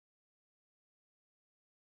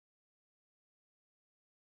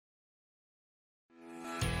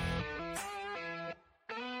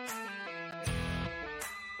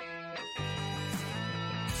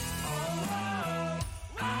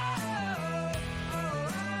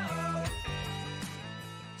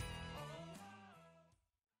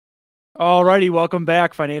All righty, welcome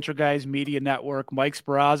back, Financial Guys Media Network. Mike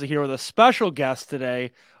Speraza here with a special guest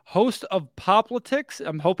today, host of Poplitics.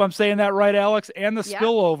 I hope I'm saying that right, Alex, and the Yep.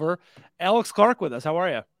 Spillover. Alex Clark with us. How are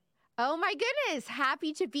you? Oh my goodness.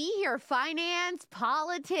 Happy to be here. Finance,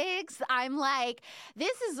 politics.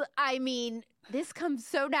 This comes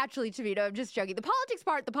so naturally to me. No, I'm just joking. The politics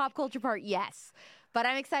part, the pop culture part, yes. But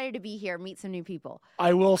I'm excited to be here, meet some new people.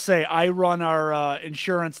 I will say I run our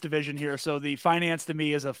insurance division here, so the finance to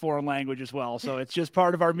me is a foreign language as well. So it's just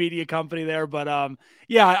part of our media company there. But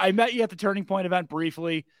yeah, I met you at the Turning Point event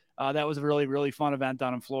briefly. That was a really, really fun event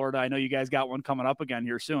down in Florida. I know you guys got one coming up again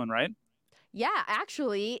here soon, right? Yeah,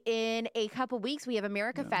 actually, in a couple weeks, we have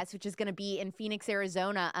America Yeah. Fest, which is going to be in Phoenix,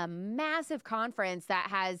 Arizona, a massive conference that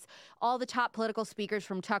has all the top political speakers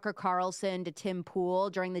from Tucker Carlson to Tim Pool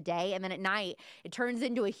during the day. And then at night, it turns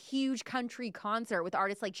into a huge country concert with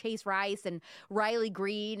artists like Chase Rice and Riley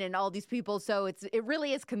Green and all these people. So it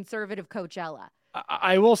really is conservative Coachella.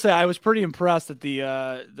 I will say I was pretty impressed at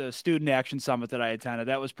the Student Action Summit that I attended.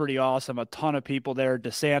 That was pretty awesome. A ton of people there.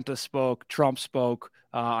 DeSantis spoke, Trump spoke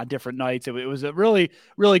on different nights. It was a really,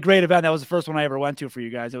 really great event. That was the first one I ever went to for you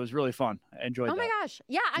guys. It was really fun. I enjoyed Oh my that. gosh.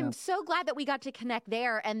 Yeah, Yeah. I'm so glad that we got to connect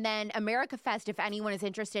there. And then America Fest, if anyone is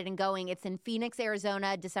interested in going, it's in Phoenix,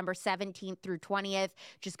 Arizona, December 17th through 20th.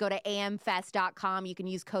 Just go to amfest.com. You can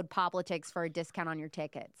use code POPLITICS for a discount on your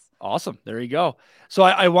tickets. Awesome. There you go. So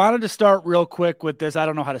I wanted to start real quick with this. I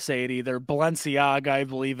don't know how to say it either. Balenciaga, I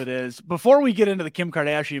believe it is. Before we get into the Kim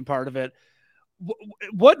Kardashian part of it,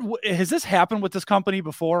 what has this happened with this company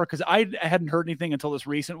before? Because I hadn't heard anything until this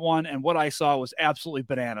recent one, and what I saw was absolutely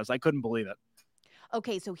bananas. I couldn't believe it.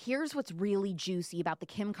 Okay, so here's what's really juicy about the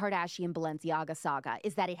Kim Kardashian Balenciaga saga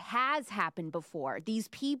is that it has happened before. These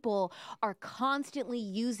people are constantly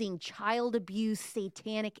using child abuse,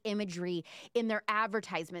 satanic imagery in their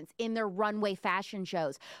advertisements, in their runway fashion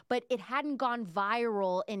shows. But it hadn't gone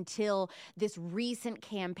viral until this recent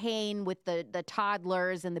campaign with the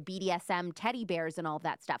toddlers and the BDSM teddy bears and all of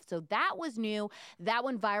that stuff. So that was new. That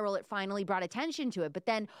went viral. It finally brought attention to it. But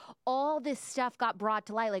then all this stuff got brought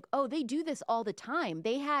to light like, oh, they do this all the time.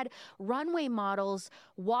 They had runway models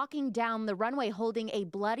walking down the runway holding a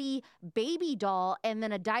bloody baby doll and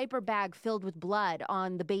then a diaper bag filled with blood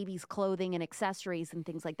on the baby's clothing and accessories and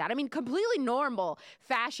things like that. I mean, completely normal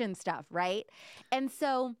fashion stuff, right? And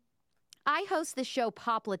so I host the show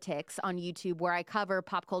Poplitics on YouTube where I cover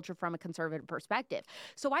pop culture from a conservative perspective.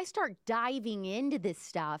 So I start diving into this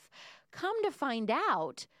stuff. Come to find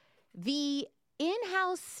out, the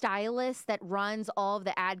in-house stylist that runs all of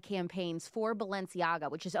the ad campaigns for Balenciaga,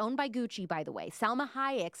 which is owned by Gucci, by the way, Salma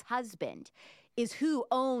Hayek's husband, is who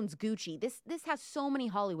owns Gucci. This has so many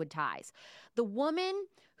Hollywood ties. The woman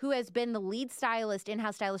who has been the lead stylist,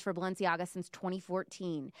 in-house stylist for Balenciaga since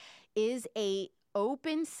 2014, is a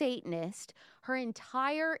open Satanist. Her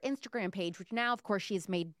entire Instagram page, which now, of course, she has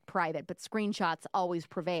made private, but screenshots always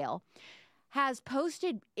prevail, has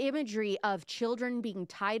posted imagery of children being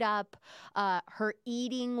tied up, her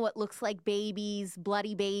eating what looks like babies,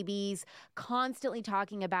 bloody babies, constantly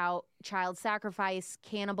talking about child sacrifice,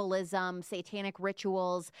 cannibalism, satanic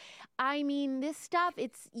rituals. I mean, this stuff,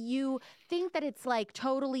 you think that it's like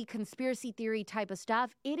totally conspiracy theory type of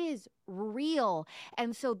stuff. It is real.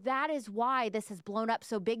 And so that is why this has blown up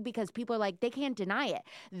so big because people are like, they can't deny it.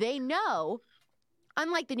 They know,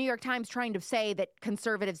 unlike the New York Times trying to say that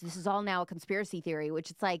conservatives, this is all now a conspiracy theory, which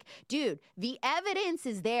it's like, dude, the evidence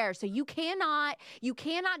is there. So you cannot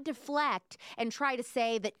deflect and try to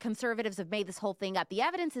say that conservatives have made this whole thing up. The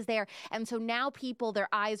evidence is there. And so now people, their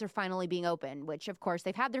eyes are finally being opened, which of course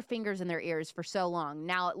they've had their fingers in their ears for so long.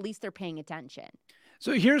 Now at least they're paying attention.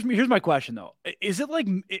 So here's my question though. Is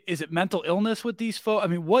it mental illness with these folks? I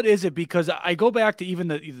mean, what is it? Because I go back to even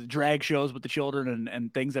the drag shows with the children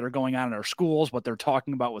and things that are going on in our schools, what they're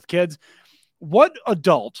talking about with kids. What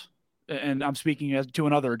adult, and I'm speaking as to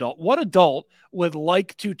another adult, what adult would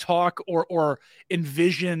like to talk or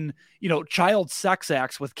envision, child sex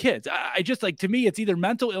acts with kids? I just like, to me, it's either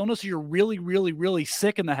mental illness or you're really, really, really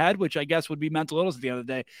sick in the head, which I guess would be mental illness at the end of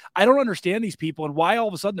the day. I don't understand these people and why all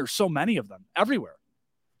of a sudden there's so many of them everywhere.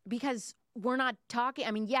 Because we're not talking, I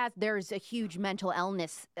mean, yes, there's a huge mental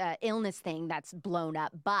illness thing that's blown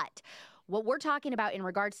up, but what we're talking about in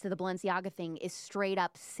regards to the Balenciaga thing is straight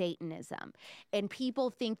up Satanism. And people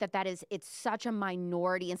think that it's such a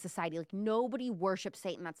minority in society. Like nobody worships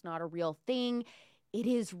Satan. That's not a real thing. It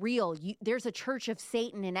is real. There's a church of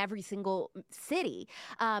Satan in every single city.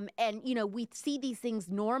 And we see these things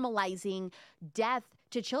normalizing death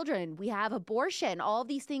to children. We have abortion, all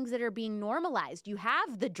these things that are being normalized. You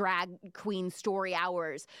have the drag queen story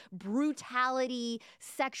hours, brutality,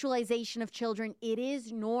 sexualization of children. It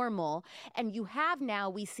is normal. And you have now,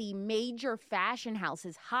 we see major fashion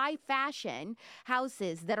houses, high fashion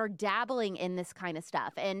houses that are dabbling in this kind of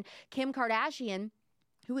stuff. And Kim Kardashian,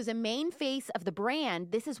 who is a main face of the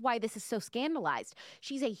brand, this is why this is so scandalized.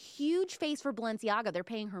 She's a huge face for Balenciaga. They're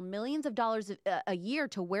paying her millions of dollars a year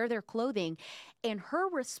to wear their clothing. And her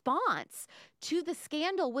response to the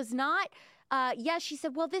scandal was not, yes, she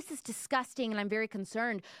said, well, this is disgusting and I'm very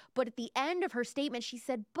concerned. But at the end of her statement, she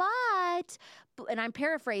said, but, and I'm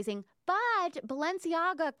paraphrasing, but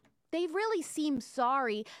Balenciaga, they really seem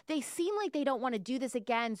sorry. They seem like they don't want to do this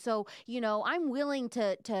again. So, I'm willing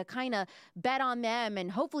to kind of bet on them, and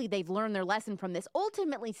hopefully they've learned their lesson from this.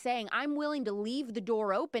 Ultimately saying, I'm willing to leave the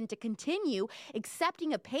door open to continue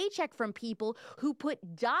accepting a paycheck from people who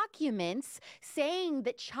put documents saying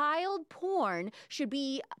that child porn should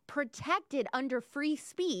be protected under free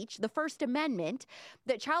speech, the First Amendment,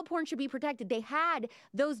 that child porn should be protected. They had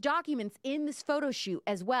those documents in this photo shoot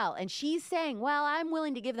as well. And she's saying, well, I'm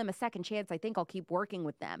willing to give them a second chance. I think I'll keep working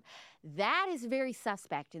with them. That is very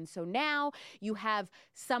suspect. And so now you have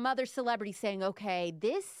some other celebrity saying, okay,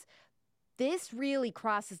 this really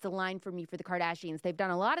crosses the line for me for the Kardashians. They've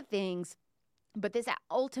done a lot of things, but this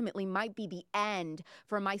ultimately might be the end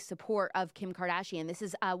for my support of Kim Kardashian. This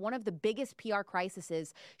is one of the biggest PR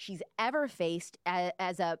crises she's ever faced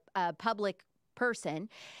as a public person.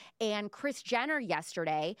 And Kris Jenner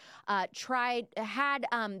yesterday had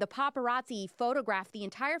the paparazzi photograph the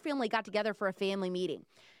entire family, got together for a family meeting.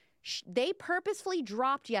 They purposefully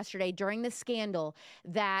dropped yesterday during the scandal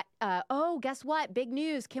that, guess what? Big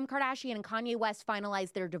news. Kim Kardashian and Kanye West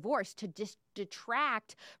finalized their divorce to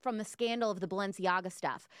detract from the scandal of the Balenciaga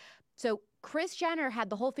stuff. So Kris Jenner had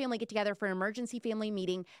the whole family get together for an emergency family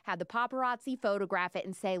meeting, had the paparazzi photograph it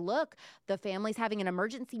and say, look, the family's having an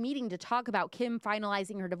emergency meeting to talk about Kim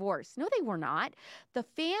finalizing her divorce. No, they were not. The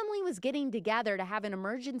family was getting together to have an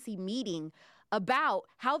emergency meeting about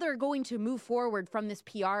how they're going to move forward from this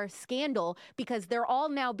PR scandal because they're all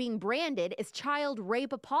now being branded as child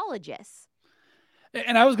rape apologists.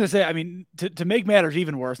 And I was going to say, I mean, to make matters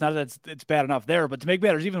even worse, not that it's bad enough there, but to make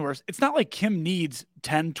matters even worse, it's not like Kim needs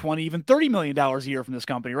 10, 20, even $30 million a year from this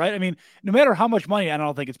company, right? I mean, no matter how much money, I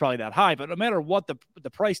don't think it's probably that high, but no matter what the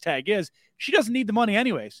price tag is, she doesn't need the money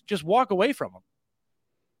anyways. Just walk away from them.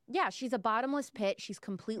 Yeah, she's a bottomless pit. She's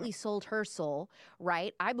completely sold her soul,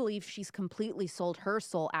 right? I believe she's completely sold her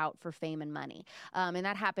soul out for fame and money. And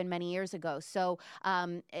that happened many years ago. So,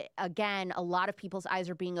 again, a lot of people's eyes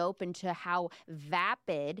are being opened to how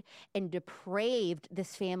vapid and depraved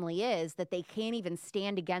this family is that they can't even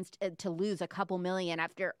stand against to lose a couple million.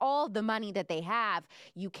 After all the money that they have,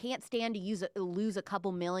 you can't stand to lose a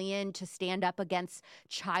couple million to stand up against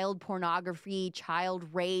child pornography, child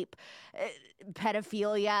rape,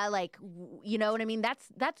 pedophilia. Like, you know what I mean?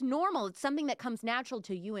 That's normal. It's something that comes natural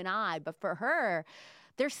to you and I. But for her,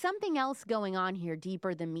 there's something else going on here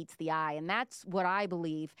deeper than meets the eye. And that's what I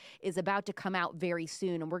believe is about to come out very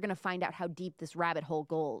soon. And we're going to find out how deep this rabbit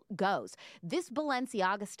hole goes. This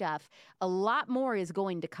Balenciaga stuff, a lot more is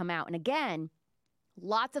going to come out. And again,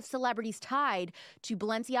 lots of celebrities tied to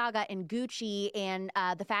Balenciaga and Gucci and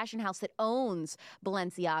the fashion house that owns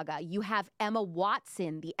Balenciaga. You have Emma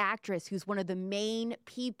Watson, the actress, who's one of the main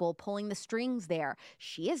people pulling the strings there.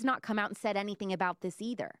 She has not come out and said anything about this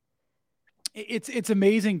either. It's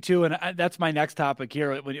amazing too, and that's my next topic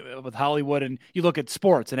here with Hollywood. And you look at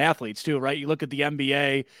sports and athletes too, right? You look at the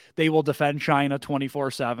NBA; they will defend China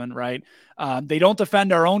 24/7, right? They don't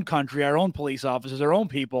defend our own country, our own police officers, our own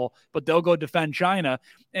people, but they'll go defend China.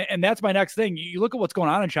 And that's my next thing. You look at what's going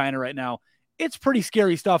on in China right now. It's pretty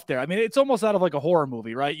scary stuff there. I mean, it's almost out of like a horror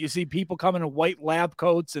movie, right? You see people coming in white lab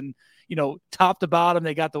coats and, top to bottom,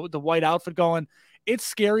 they got the white outfit going. It's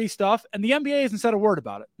scary stuff, and the NBA hasn't said a word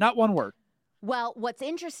about it, not one word. Well, what's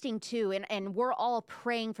interesting too, and we're all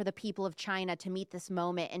praying for the people of China to meet this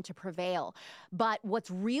moment and to prevail. But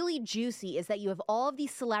what's really juicy is that you have all of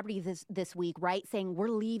these celebrities this week, right, saying we're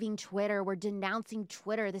leaving Twitter, we're denouncing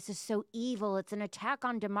Twitter. This is so evil. It's an attack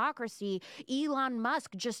on democracy. Elon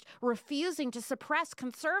Musk just refusing to suppress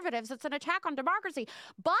conservatives. It's an attack on democracy.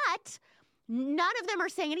 But none of them are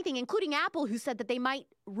saying anything, including Apple, who said that they might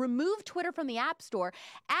remove Twitter from the App Store.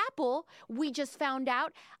 Apple, we just found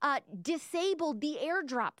out, disabled the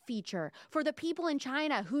AirDrop feature for the people in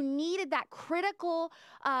China who needed that critical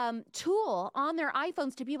tool on their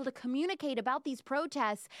iPhones to be able to communicate about these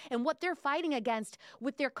protests and what they're fighting against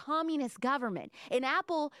with their communist government. And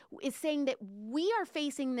Apple is saying that we are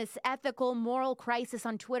facing this ethical, moral crisis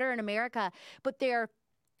on Twitter in America, but they're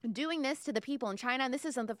doing this to the people in China, and this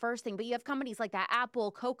isn't the first thing, but you have companies like that,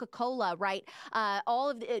 Apple, Coca-Cola, right? All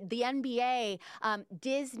of the NBA,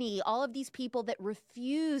 Disney, all of these people that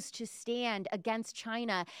refuse to stand against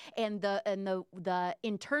China and the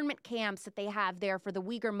internment camps that they have there for the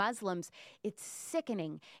Uyghur Muslims. It's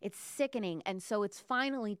sickening. It's sickening. And so it's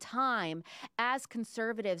finally time as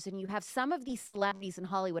conservatives, and you have some of these celebrities in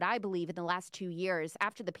Hollywood, I believe, in the last 2 years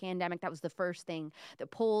after the pandemic, that was the first thing that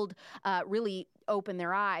really opened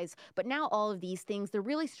their eyes. But now all of these things, they're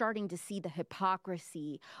really starting to see the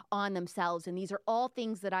hypocrisy on themselves. And these are all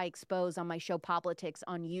things that I expose on my show Politics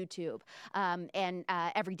on YouTube.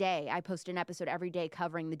 Every day, I post an episode every day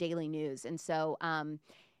covering the daily news. And so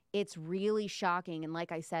it's really shocking. And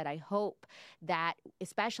like I said, I hope that,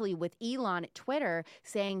 especially with Elon at Twitter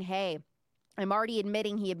saying, hey, I'm already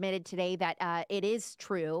admitting, he admitted today that it is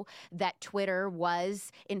true that Twitter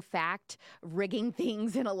was, in fact, rigging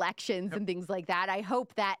things in elections and things like that. I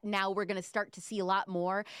hope that now we're going to start to see a lot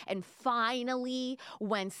more. And finally,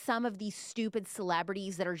 when some of these stupid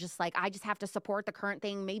celebrities that are just like, I just have to support the current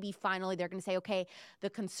thing, maybe finally they're going to say, okay, the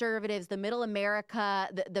conservatives, the middle America,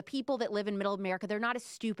 the people that live in middle America, they're not as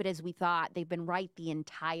stupid as we thought. They've been right the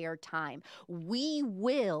entire time. We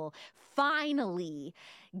will finally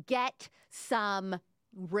get some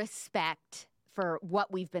respect for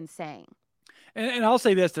what we've been saying. And I'll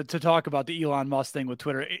say this to talk about the Elon Musk thing with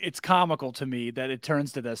Twitter. It's comical to me that it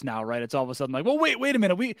turns to this now, right? It's all of a sudden like, well, wait a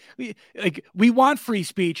minute. We want free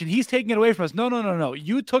speech and he's taking it away from us. No.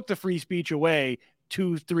 You took the free speech away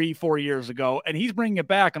 2, 3, 4 years ago, and he's bringing it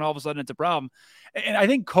back, and all of a sudden it's a problem. And I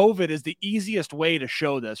think COVID is the easiest way to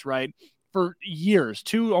show this, right? For years,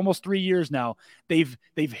 almost 3 years now, they've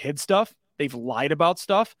hid stuff. They've lied about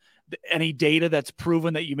stuff. Any data that's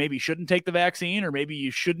proven that you maybe shouldn't take the vaccine, or maybe you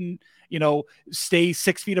shouldn't, stay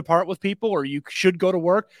 6 feet apart with people, or you should go to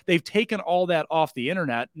work. They've taken all that off the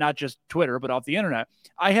internet, not just Twitter, but off the internet.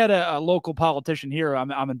 I had a local politician here.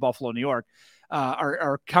 I'm in Buffalo, New York.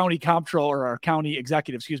 Our county comptroller, or our county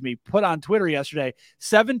executive, put on Twitter yesterday,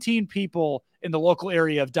 17 people in the local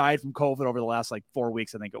area have died from COVID over the last 4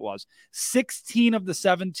 weeks, I think it was. 16 of the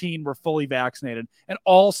 17 were fully vaccinated, and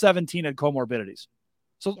all 17 had comorbidities.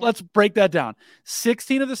 So let's break that down.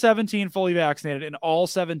 16 of the 17 fully vaccinated, and all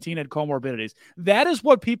 17 had comorbidities. That is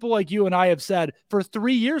what people like you and I have said for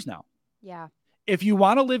 3 years now. Yeah. If you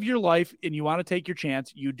want to live your life and you want to take your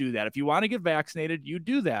chance, you do that. If you want to get vaccinated, you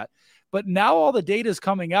do that. But now all the data is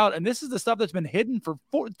coming out, and this is the stuff that's been hidden for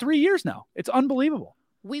 3 years now. It's unbelievable.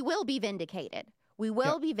 We will be vindicated. We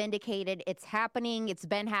will be vindicated. It's happening. It's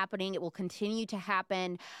been happening. It will continue to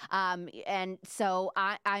happen. And so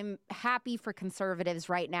I'm happy for conservatives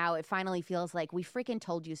right now. It finally feels like we freaking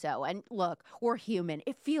told you so. And look, we're human.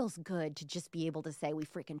 It feels good to just be able to say we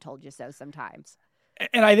freaking told you so sometimes.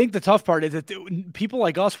 And I think the tough part is that people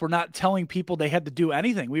like us were not telling people they had to do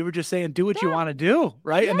anything. We were just saying, do what you want to do,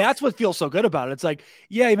 right? Yes. And that's what feels so good about it. It's like,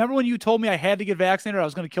 yeah, remember when you told me I had to get vaccinated or I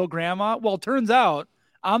was going to kill grandma? Well, it turns out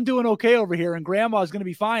I'm doing okay over here, and grandma is going to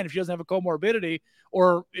be fine if she doesn't have a comorbidity,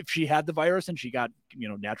 or if she had the virus and she got,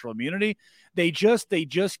 natural immunity. They just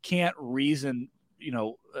can't reason,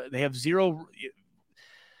 they have zero.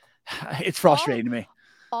 It's frustrating to me.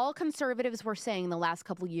 All conservatives were saying the last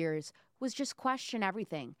couple of years was just question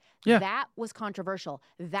everything. Yeah. That was controversial.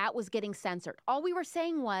 That was getting censored. All we were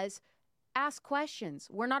saying was ask questions.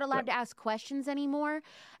 We're not allowed to ask questions anymore.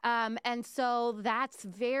 And so that's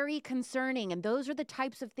very concerning. And those are the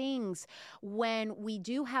types of things when we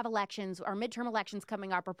do have elections, our midterm elections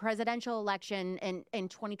coming up, or presidential election in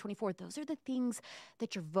 2024, those are the things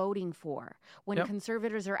that you're voting for when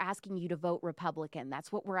conservatives are asking you to vote Republican.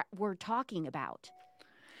 That's what we're talking about.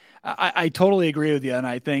 I totally agree with you. And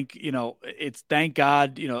I think, it's thank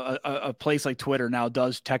God, a place like Twitter now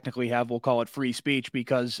does technically have, we'll call it free speech,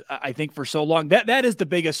 because I think for so long that is the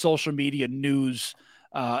biggest social media news,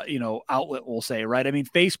 outlet, we'll say, right? I mean,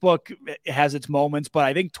 Facebook has its moments, but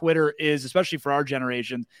I think Twitter is, especially for our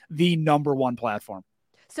generation, the number one platform.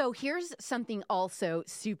 So here's something also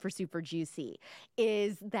super, super juicy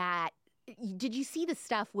is that, did you see the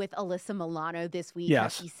stuff with Alyssa Milano this week?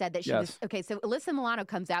 Yes. She said that she was okay. So Alyssa Milano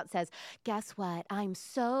comes out and says, guess what? I'm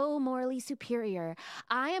so morally superior.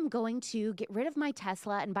 I am going to get rid of my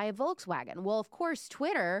Tesla and buy a Volkswagen. Well, of course,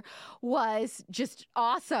 Twitter was just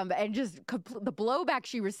awesome. And just the blowback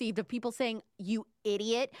she received of people saying, you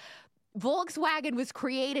idiot. Volkswagen was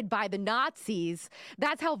created by the Nazis.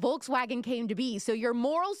 That's how Volkswagen came to be. So your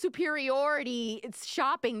moral superiority, it's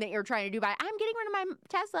shopping that you're trying to do by, I'm getting rid of my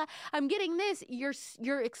Tesla, I'm getting this.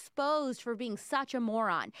 You're exposed for being such a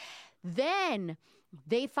moron. Then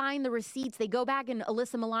They find the receipts. They go back in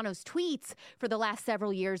Alyssa Milano's tweets for the last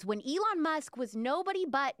several years when Elon Musk was nobody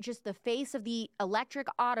but just the face of the electric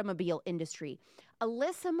automobile industry.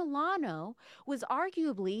 Alyssa Milano was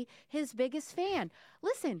arguably his biggest fan.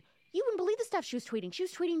 Listen, you wouldn't believe the stuff she was tweeting. She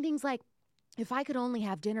was tweeting things like, if I could only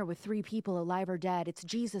have dinner with 3 people alive or dead, it's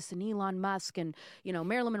Jesus and Elon Musk and,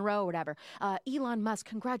 Marilyn Monroe or whatever. Elon Musk,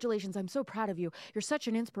 congratulations. I'm so proud of you. You're such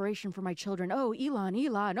an inspiration for my children. Oh, Elon.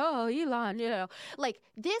 Oh, Elon, Like,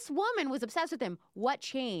 this woman was obsessed with him. What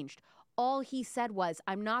changed? All he said was,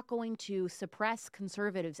 I'm not going to suppress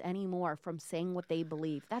conservatives anymore from saying what they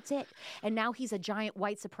believe. That's it. And now he's a giant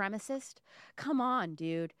white supremacist? Come on,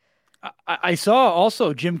 dude. I saw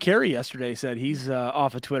also Jim Carrey yesterday said he's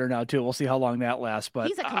off of Twitter now too. We'll see how long that lasts. But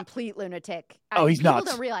he's a complete lunatic. He's people nuts. People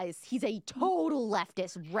don't realize he's a total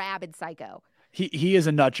leftist, rabid psycho. He is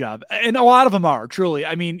a nut job, and a lot of them are truly.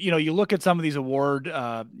 I mean, you look at some of these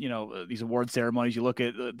these award ceremonies. You look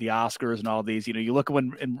at the Oscars and all these. You look at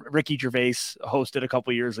when Ricky Gervais hosted a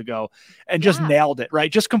couple years ago, and just nailed it,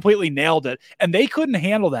 right? Just completely nailed it, and they couldn't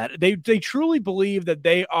handle that. They truly believe that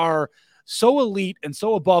they are so elite and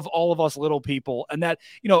so above all of us little people. And that,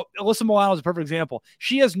 Alyssa Milano is a perfect example.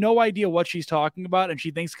 She has no idea what she's talking about. And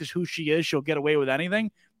she thinks because who she is, she'll get away with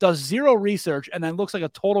anything, does zero research, and then looks like a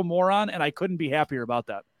total moron. And I couldn't be happier about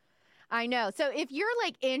that. I know. So if you're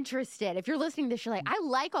interested, if you're listening to this, you're like, I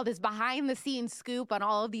like all this behind the scenes scoop on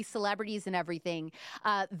all of these celebrities and everything.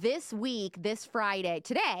 This week, this Friday,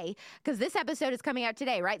 today, because this episode is coming out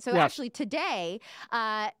today, right? So actually today,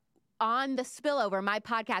 on The Spillover, my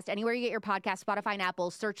podcast, anywhere you get your podcast, Spotify and Apple,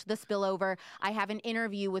 search The Spillover. I have an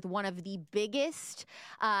interview with one of the biggest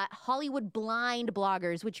Hollywood blind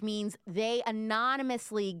bloggers, which means they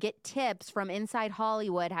anonymously get tips from inside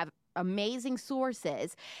Hollywood, have amazing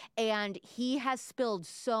sources, and he has spilled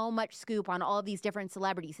so much scoop on all of these different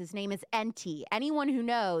celebrities. His name is NT. Anyone who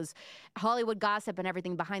knows Hollywood gossip and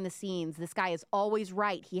everything behind the scenes, this guy is always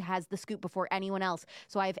right. He has the scoop before anyone else.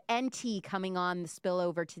 So I have NT coming on The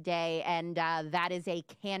Spillover today, and that is a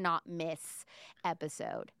cannot miss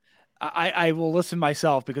episode. I will listen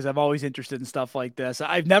myself because I'm always interested in stuff like this.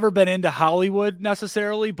 I've never been into Hollywood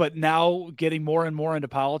necessarily, but now getting more and more into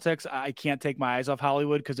politics, I can't take my eyes off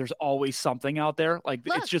Hollywood because there's always something out there. Look,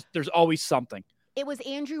 it's just, there's always something. It was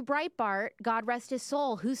Andrew Breitbart, God rest his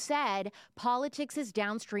soul, who said politics is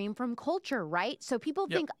downstream from culture, right? So people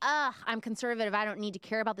think, I'm conservative. I don't need to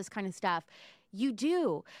care about this kind of stuff. You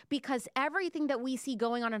do, because everything that we see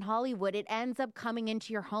going on in Hollywood, it ends up coming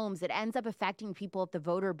into your homes. It ends up affecting people at the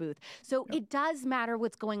voter booth. So it does matter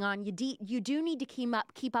what's going on. You do need to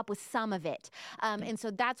keep up with some of it. And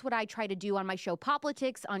so that's what I try to do on my show,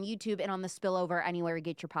 Poplitics, on YouTube and on The Spillover, anywhere you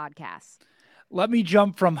get your podcasts. Let me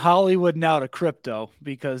jump from Hollywood now to crypto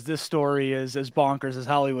because this story is as bonkers as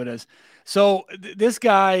Hollywood is. So this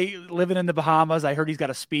guy living in the Bahamas, I heard he's got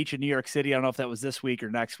a speech in New York City. I don't know if that was this week or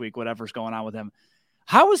next week, whatever's going on with him.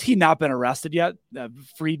 How has he not been arrested yet?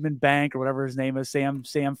 Friedman Bank or whatever his name is, Sam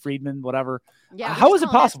Friedman, whatever. Yeah, how is it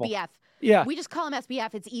possible? SBF. Yeah. We just call him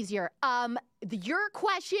SBF. It's easier. Your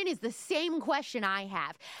question is the same question I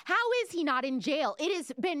have. How is he not in jail? It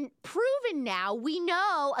has been proven now. We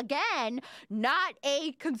know, again, not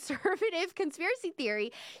a conservative conspiracy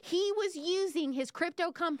theory. He was using his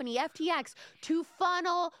crypto company, FTX, to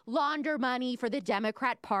launder money for the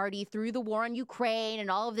Democrat Party through the war on Ukraine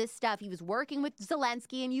and all of this stuff. He was working with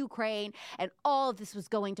Zelensky in Ukraine, and all of this was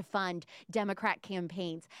going to fund Democrat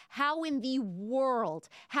campaigns. How in the world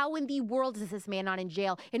is this man not in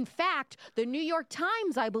jail? In fact, the New York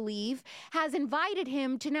Times, I believe, has invited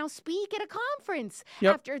him to now speak at a conference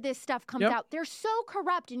after this stuff comes out. They're so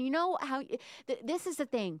corrupt. And you know how this is the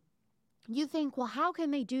thing. You think, well, how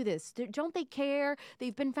can they do this? Don't they care?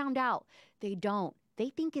 They've been found out. They don't. They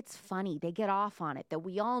think it's funny. They get off on it, that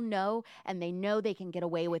we all know, and they know they can get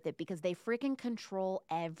away with it because they freaking control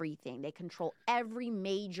everything. They control every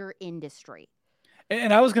major industry.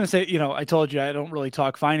 And I was going to say, I told you I don't really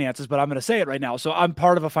talk finances, but I'm going to say it right now. So I'm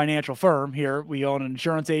part of a financial firm here. We own an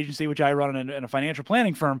insurance agency, which I run in a financial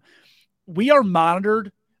planning firm. We are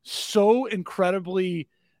monitored so incredibly,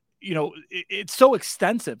 it's so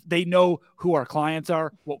extensive. They know who our clients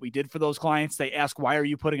are, what we did for those clients. They ask, why are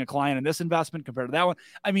you putting a client in this investment compared to that one?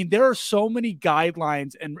 I mean, there are so many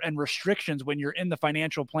guidelines and restrictions when you're in the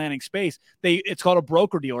financial planning space. It's called a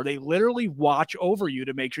broker dealer. They literally watch over you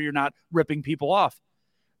to make sure you're not ripping people off.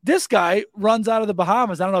 This guy runs out of the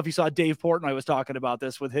Bahamas. I don't know if you saw Dave Portnoy was talking about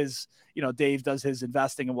this with his, Dave does his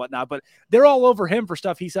investing and whatnot, but they're all over him for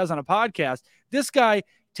stuff he says on a podcast. This guy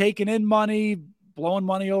taking in money, blowing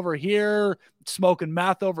money over here, smoking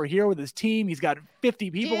meth over here with his team. He's got 50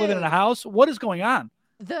 people living in a house. What is going on?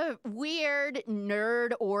 The weird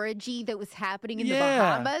nerd orgy that was happening in the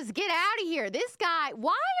Bahamas. Get out of here. This guy,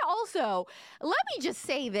 why also, let me just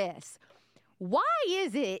say this. Why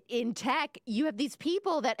is it in tech you have these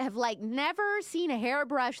people that have like never seen a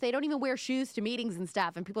hairbrush? They don't even wear shoes to meetings and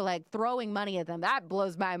stuff, and people are like throwing money at them. That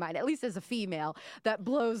blows my mind. At least as a female, that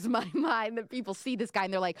blows my mind that people see this guy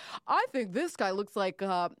and they're like, I think this guy looks like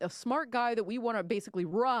a smart guy that we want to basically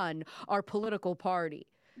run our political party.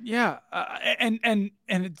 Yeah, and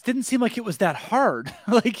it didn't seem like it was that hard.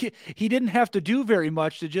 Like he didn't have to do very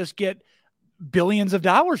much to just get billions of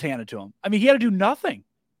dollars handed to him. I mean, he had to do nothing.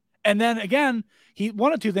 And then again,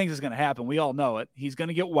 one of two things is going to happen. We all know it. He's going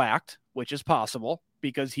to get whacked, which is possible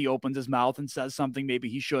because he opens his mouth and says something maybe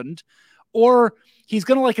he shouldn't, or he's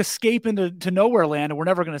going to like escape into nowhere land, and we're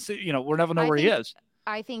never going to see. We'll never know where he is.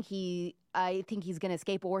 I think he's going to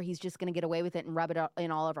escape, or he's just going to get away with it and rub it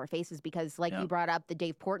in all of our faces because, like you brought up the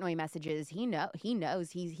Dave Portnoy messages. He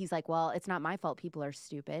knows. He's like, well, it's not my fault. People are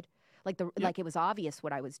stupid. Like it was obvious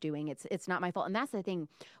what I was doing. It's not my fault. And that's the thing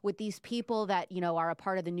with these people that, are a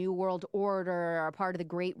part of the New World Order, are a part of the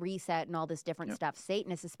Great Reset and all this different stuff,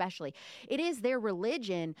 Satanists especially. It is their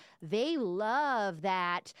religion. They love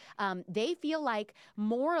that. They feel like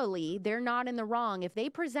morally they're not in the wrong. If they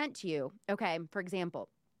present to you, okay, for example,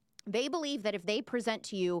 they believe that if they present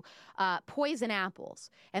to you poison apples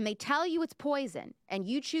and they tell you it's poison and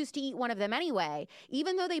you choose to eat one of them anyway,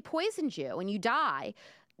 even though they poisoned you and you die,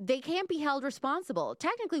 they can't be held responsible.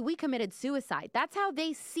 Technically, we committed suicide. That's how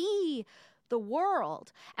they see the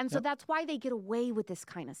world. And so that's why they get away with this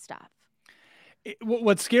kind of stuff.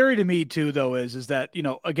 What's scary to me too, though, is that,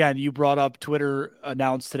 again, you brought up Twitter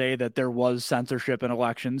announced today that there was censorship in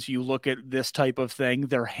elections. You look at this type of thing,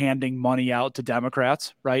 they're handing money out to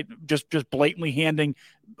Democrats, right? Just blatantly handing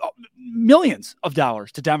millions of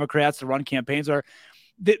dollars to Democrats to run campaigns.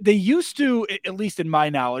 They used to, at least in my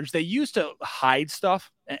knowledge, they used to hide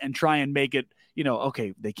stuff and try and make it,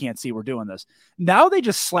 okay, they can't see we're doing this. Now they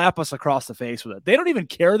just slap us across the face with it. They don't even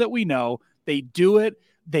care that we know. They do it.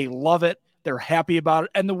 They love it. They're happy about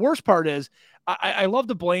it. And the worst part is I love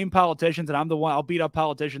to blame politicians, and I'm the one, I'll beat up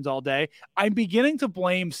politicians all day. I'm beginning to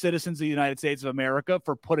blame citizens of the United States of America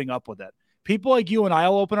for putting up with it. People like you and I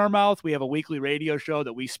will open our mouth. We have a weekly radio show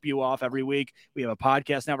that we spew off every week. We have a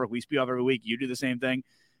podcast network we spew off every week. You do the same thing.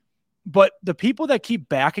 But the people that keep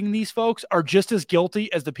backing these folks are just as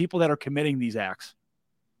guilty as the people that are committing these acts.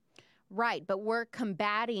 Right. But we're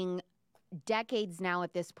combating decades now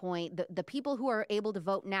at this point. The people who are able to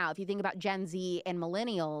vote now, if you think about Gen Z and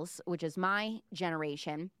millennials, which is my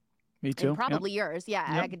generation. Me too. And probably yours.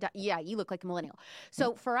 Yeah. Yep. You look like a millennial.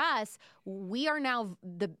 So for us, we are now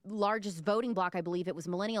the largest voting bloc. I believe it was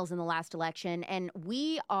millennials in the last election. And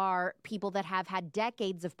we are people that have had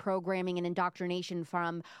decades of programming and indoctrination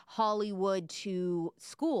from Hollywood to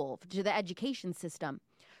school, to the education system.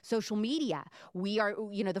 Social media. We are,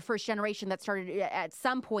 the first generation that started at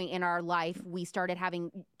some point in our life, we started having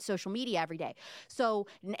social media every day. So,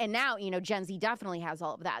 and now, Gen Z definitely has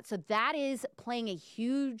all of that. So that is playing a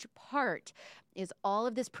huge part, is all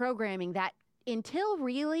of this programming that until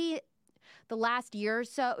really the last year or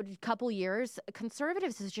so, couple years,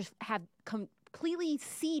 conservatives have completely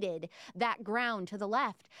ceded that ground to the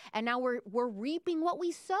left. And now we're reaping what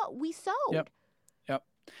we sowed. Yep.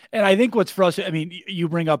 And I think what's frustrating, I mean, you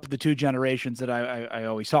bring up the two generations that I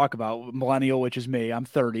always talk about, millennial, which is me, I'm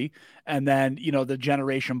 30, and then, the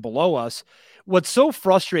generation below us. What's so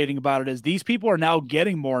frustrating about it is these people are now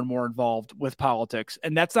getting more and more involved with politics,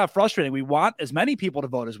 and that's not frustrating. We want as many people to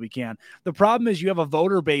vote as we can. The problem is you have a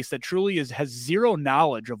voter base that truly has zero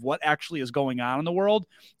knowledge of what actually is going on in the world,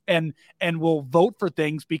 and will vote for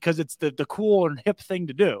things because it's the cool and hip thing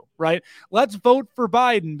to do, right? Let's vote for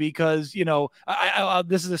Biden because,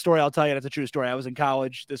 this is a story I'll tell you. It's a true story. I was in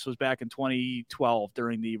college. This was back in 2012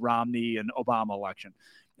 during the Romney and Obama election.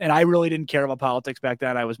 And I really didn't care about politics back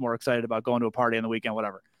then. I was more excited about going to a party on the weekend,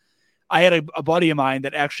 whatever. I had a buddy of mine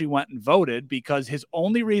that actually went and voted because his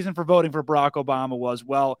only reason for voting for Barack Obama was,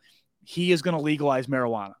 well, he is going to legalize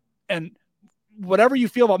marijuana. And whatever you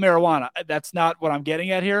feel about marijuana, that's not what I'm getting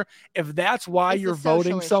at here. If that's why you're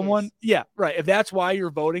voting someone, yeah, right. If that's why you're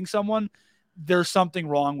voting someone, there's something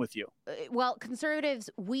wrong with you. Well, conservatives,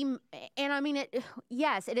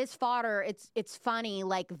 yes, it is fodder. It's funny,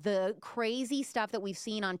 like the crazy stuff that we've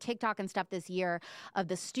seen on TikTok and stuff this year of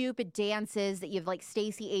the stupid dances that you have like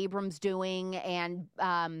Stacey Abrams doing and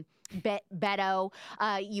Beto.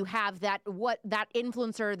 You have that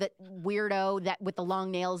influencer, that weirdo that with the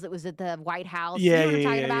long nails that was at the White House. Yeah, you know what I'm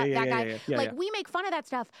talking about? Yeah, that guy. Yeah. We make fun of that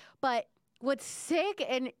stuff, but what's sick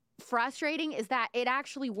and frustrating is that it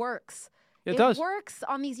actually works. It does. Works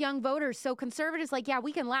on these young voters. So conservatives like, yeah,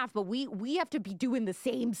 we can laugh, but we have to be doing the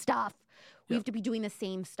same stuff. We have to be doing the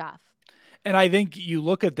same stuff. And I think you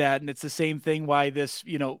look at that and it's the same thing why this,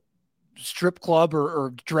 strip club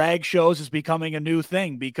or drag shows is becoming a new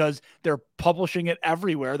thing, because they're publishing it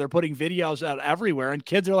everywhere. They're putting videos out everywhere and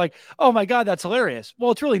kids are like, oh my God, that's hilarious.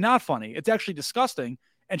 Well, it's really not funny. It's actually disgusting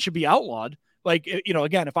and should be outlawed. Like,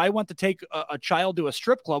 again, if I went to take a child to a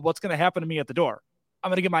strip club, what's going to happen to me at the door? I'm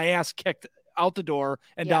going to get my ass kicked out the door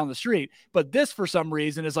and down the street. But this, for some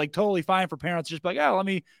reason, is like totally fine for parents to just be like, oh, let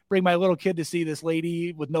me bring my little kid to see this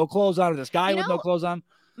lady with no clothes on or this guy with no clothes on.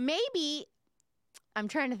 Maybe I'm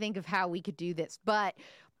trying to think of how we could do this, but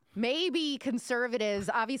maybe conservatives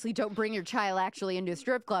obviously don't bring your child actually into a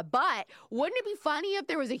strip club, but wouldn't it be funny if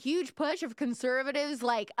there was a huge push of conservatives,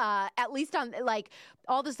 like at least on, like,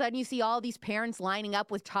 all of a sudden you see all these parents lining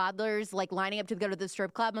up with toddlers, like lining up to go to the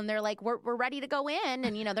strip club, and they're like, we're ready to go in,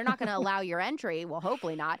 and they're not going to allow your entry. Well,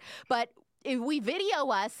 hopefully not, but if we video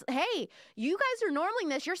us, hey, you guys are normaling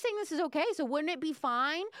this. You're saying this is okay. So wouldn't it be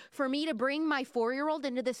fine for me to bring my 4-year-old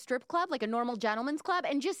into this strip club, like a normal gentleman's club?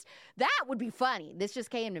 And just that would be funny. This just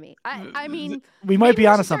came to me. I mean, we might be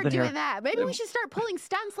onto something here. Maybe we should start pulling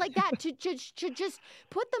stunts like that to just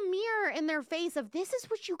put the mirror in their face of, this is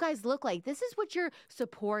what you guys look like. This is what you're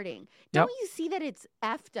supporting. Don't you see that it's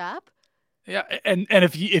effed up? Yeah, and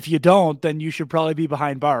if you don't, then you should probably be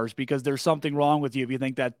behind bars, because there's something wrong with you if you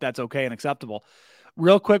think that that's okay and acceptable.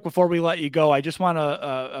 Real quick before we let you go, I just want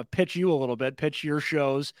to pitch you a little bit, pitch your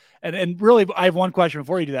shows, and really, I have one question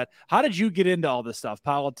before you do that. How did you get into all this stuff,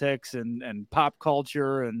 politics and pop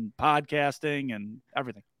culture and podcasting and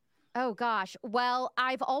everything? Oh, gosh. Well,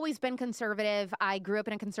 I've always been conservative. I grew up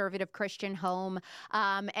in a conservative Christian home,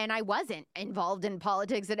 and I wasn't involved in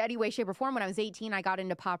politics in any way, shape, or form. When I was 18, I got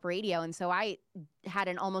into pop radio, and so I had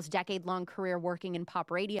an almost decade-long career working in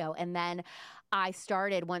pop radio. And then I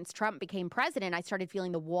started, once Trump became president, I started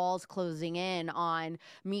feeling the walls closing in on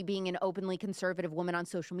me being an openly conservative woman on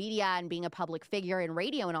social media and being a public figure in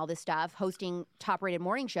radio and all this stuff, hosting top-rated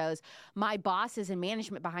morning shows. My bosses and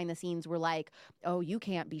management behind the scenes were like, oh, you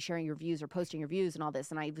can't be sharing your views or posting your views and all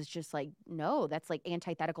this. And I was just like, no, that's like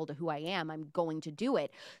antithetical to who I am. I'm going to do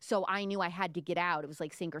it. So I knew I had to get out. It was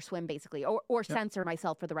like sink or swim, basically, or censor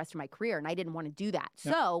myself for the rest of my career. And I didn't want to do that.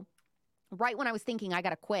 So right when I was thinking I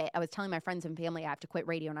got to quit, I was telling my friends and family I have to quit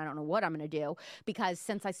radio and I don't know what I'm going to do, because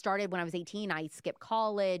since I started when I was 18, I skipped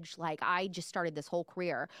college. Like, I just started this whole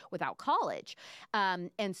career without college.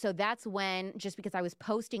 And so that's when, just because I was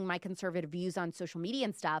posting my conservative views on social media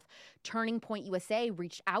and stuff, Turning Point USA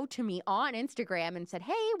reached out to me on Instagram and said,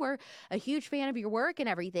 hey, we're a huge fan of your work and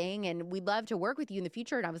everything, and we'd love to work with you in the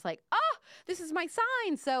future. And I was like, oh, this is my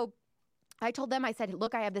sign. So I told them, I said,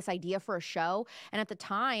 look, I have this idea for a show. And at the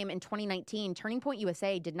time in 2019, Turning Point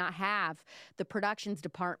USA did not have the productions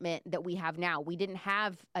department that we have now. We didn't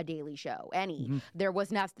have a daily show, any. Mm-hmm. There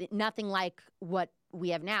was nothing like what we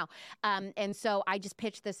have now. And so I just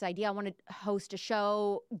pitched this idea. I want to host a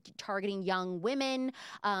show targeting young women,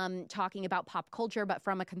 talking about pop culture, but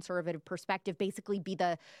from a conservative perspective, basically be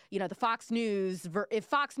the Fox News. If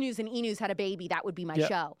Fox News and E! News had a baby, that would be my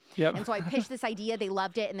show. Yep. And so I pitched this idea. They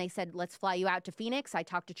loved it. And they said, let's fly you out to Phoenix. I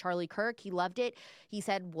talked to Charlie Kirk. He loved it. He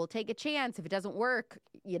said, we'll take a chance. If it doesn't work,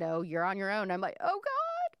 you're on your own. I'm like, oh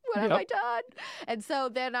God. What have I done? And so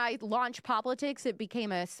then I launched Poplitics. It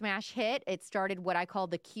became a smash hit. It started what I call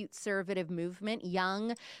the cute conservative movement,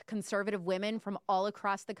 young conservative women from all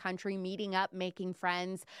across the country meeting up, making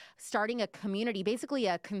friends, starting a community, basically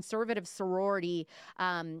a conservative sorority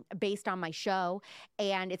based on my show.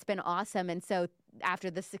 And it's been awesome. And so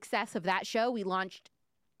after the success of that show, we launched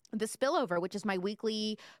The Spillover, which is my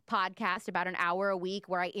weekly podcast, about an hour a week,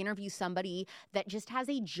 where I interview somebody that just has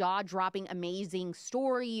a jaw-dropping, amazing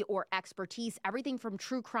story or expertise, everything from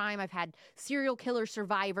true crime. I've had serial killer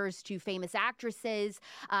survivors to famous actresses.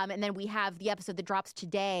 And then we have the episode that drops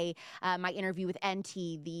today, my interview with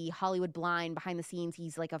NT, the Hollywood blind behind the scenes.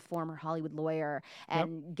 He's like a former Hollywood lawyer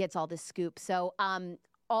and gets all this scoop. So,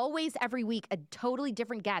 always every week a totally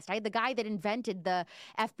different guest. I had the guy that invented the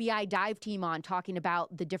FBI dive team on, talking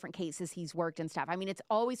about the different cases he's worked and stuff. I mean, it's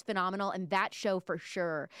always phenomenal. And that show for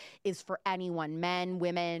sure is for anyone, men,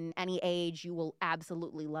 women, any age. You will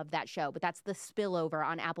absolutely love that show. But that's The Spillover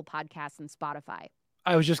on Apple Podcasts and Spotify.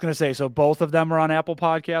 I was just going to say, so both of them are on Apple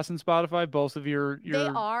Podcasts and Spotify, both of your... They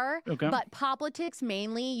are, okay. But Poplitics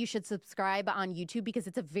mainly, you should subscribe on YouTube, because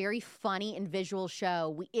it's a very funny and visual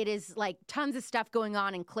show. It is like tons of stuff going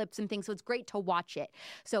on and clips and things, so it's great to watch it.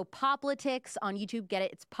 So Poplitics on YouTube, get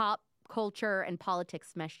it? It's pop culture and politics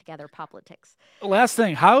smashed together, Poplitics. Last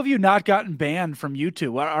thing, how have you not gotten banned from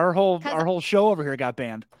YouTube? Our whole show over here got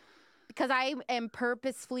banned. because I am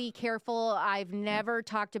purposefully careful. I've never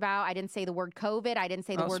talked about, I didn't say the word COVID. I didn't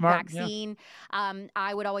say the word Smart, vaccine. Yeah.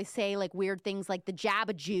 I would always say like weird things like the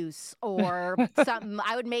Jabba juice or something.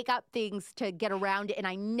 I would make up things to get around it. And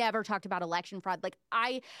I never talked about election fraud. Like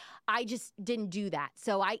I just didn't do that.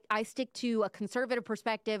 So I stick to a conservative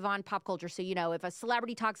perspective on pop culture. So, you know, if a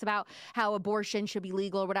celebrity talks about how abortion should be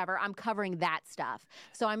legal or whatever, I'm covering that stuff.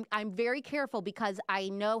 So I'm very careful because I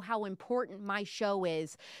know how important my show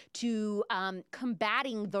is to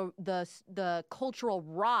combating the cultural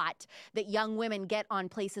rot that young women get on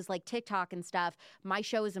places like TikTok and stuff. My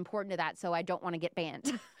show is important to that, so I don't want to get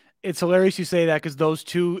banned. It's hilarious you say that because those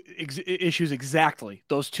two issues exactly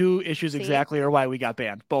are why we got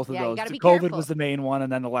banned. Both of those. The COVID careful. was the main one,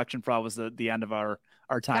 and then election fraud was the end of our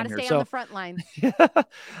time here. Got to stay on the front lines.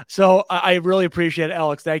 So I really appreciate it,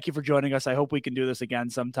 Alex. Thank you for joining us. I hope we can do this again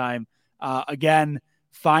sometime. Again,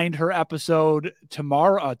 find her episode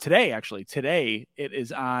today. It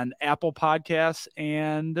is on Apple Podcasts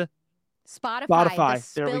and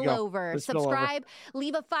Spotify. There we go. Subscribe,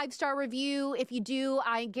 leave a 5-star review. If you do,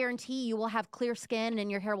 I guarantee you will have clear skin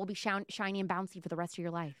and your hair will be shiny and bouncy for the rest of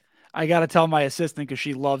your life. I got to tell my assistant because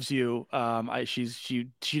she loves you. She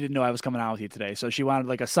didn't know I was coming out with you today. So she wanted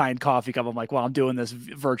like a signed coffee cup. I'm like, well, I'm doing this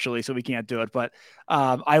virtually, so we can't do it. But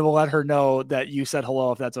I will let her know that you said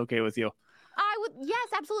hello if that's okay with you. I would. Yes,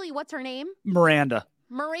 absolutely. What's her name? Miranda,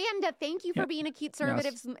 thank you for being a cute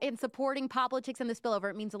conservative and supporting politics and the spillover.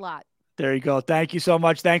 It means a lot. There you go. Thank you so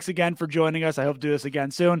much. Thanks again for joining us. I hope to do this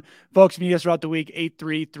again soon. Folks, meet us throughout the week,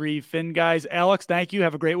 833 Fin Guys. Alex, thank you.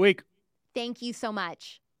 Have a great week. Thank you so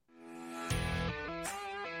much.